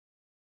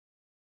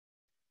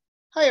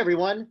Hi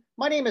everyone,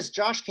 my name is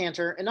Josh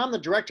Cantor and I'm the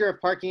Director of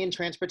Parking and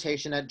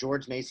Transportation at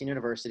George Mason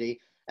University,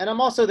 and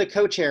I'm also the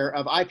co-chair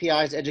of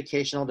IPI's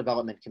Educational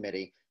Development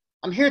Committee.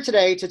 I'm here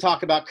today to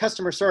talk about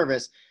customer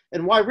service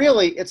and why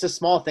really it's the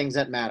small things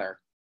that matter.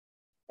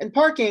 In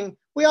parking,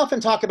 we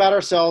often talk about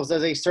ourselves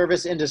as a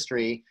service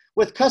industry,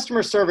 with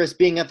customer service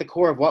being at the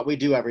core of what we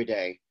do every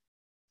day.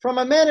 From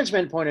a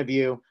management point of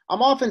view,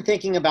 I'm often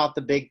thinking about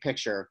the big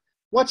picture.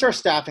 What's our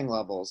staffing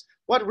levels?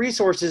 What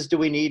resources do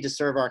we need to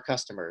serve our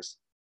customers?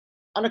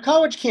 On a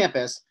college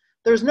campus,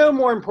 there's no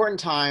more important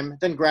time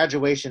than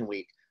graduation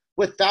week,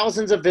 with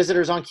thousands of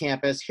visitors on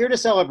campus here to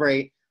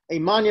celebrate a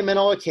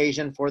monumental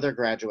occasion for their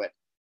graduate.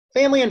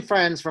 Family and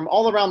friends from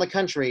all around the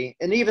country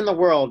and even the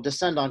world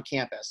descend on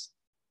campus.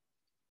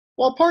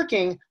 While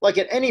parking, like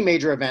at any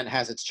major event,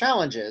 has its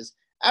challenges,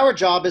 our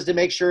job is to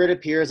make sure it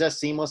appears as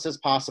seamless as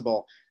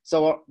possible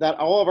so that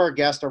all of our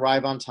guests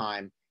arrive on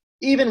time,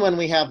 even when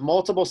we have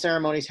multiple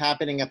ceremonies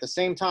happening at the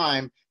same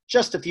time,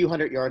 just a few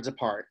hundred yards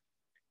apart.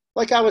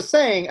 Like I was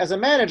saying, as a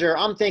manager,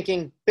 I'm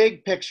thinking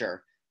big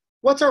picture.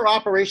 What's our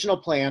operational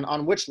plan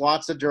on which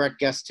lots to direct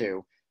guests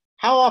to?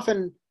 How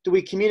often do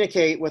we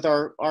communicate with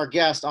our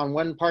guests on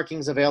when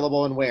parking's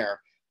available and where?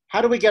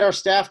 How do we get our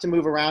staff to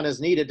move around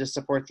as needed to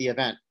support the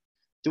event?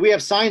 Do we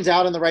have signs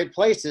out in the right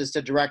places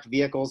to direct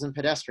vehicles and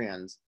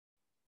pedestrians?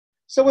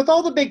 So with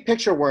all the big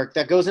picture work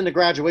that goes into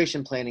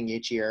graduation planning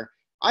each year,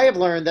 I have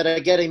learned that I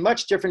get a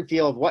much different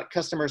feel of what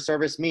customer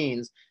service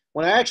means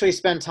when I actually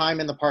spend time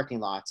in the parking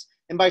lots.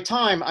 And by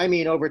time, I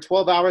mean over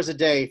 12 hours a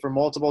day for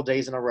multiple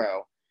days in a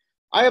row.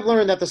 I have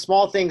learned that the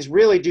small things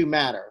really do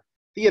matter.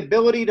 The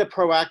ability to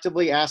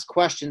proactively ask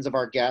questions of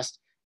our guests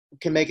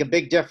can make a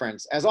big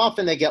difference, as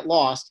often they get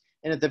lost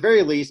and at the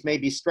very least may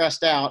be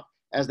stressed out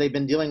as they've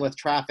been dealing with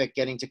traffic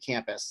getting to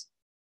campus.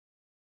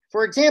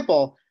 For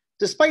example,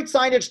 despite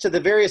signage to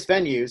the various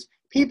venues,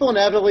 people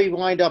inevitably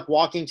wind up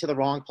walking to the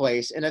wrong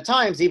place and at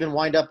times even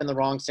wind up in the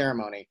wrong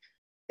ceremony.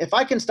 If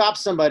I can stop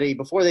somebody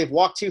before they've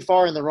walked too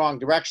far in the wrong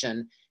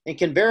direction and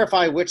can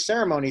verify which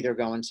ceremony they're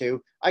going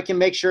to, I can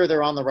make sure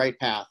they're on the right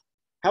path.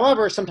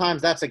 However,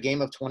 sometimes that's a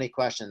game of 20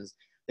 questions.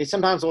 They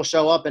sometimes will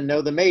show up and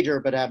know the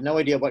major, but have no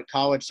idea what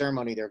college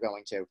ceremony they're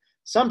going to.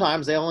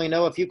 Sometimes they only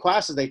know a few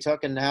classes they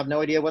took and have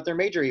no idea what their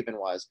major even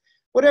was.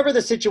 Whatever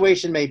the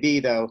situation may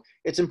be, though,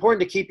 it's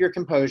important to keep your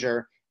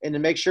composure and to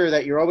make sure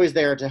that you're always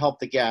there to help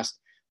the guest,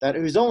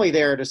 who's only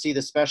there to see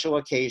the special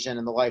occasion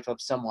in the life of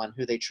someone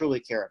who they truly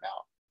care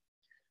about.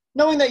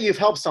 Knowing that you've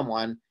helped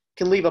someone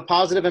can leave a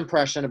positive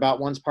impression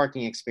about one's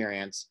parking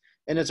experience,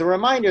 and it's a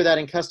reminder that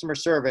in customer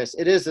service,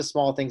 it is the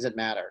small things that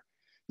matter.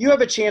 You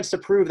have a chance to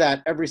prove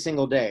that every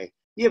single day.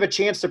 You have a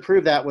chance to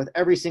prove that with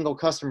every single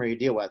customer you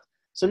deal with.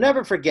 So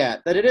never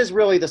forget that it is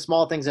really the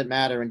small things that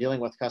matter in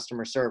dealing with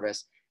customer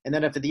service, and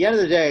that if at the end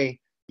of the day,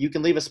 you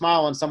can leave a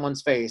smile on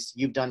someone's face,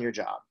 you've done your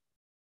job.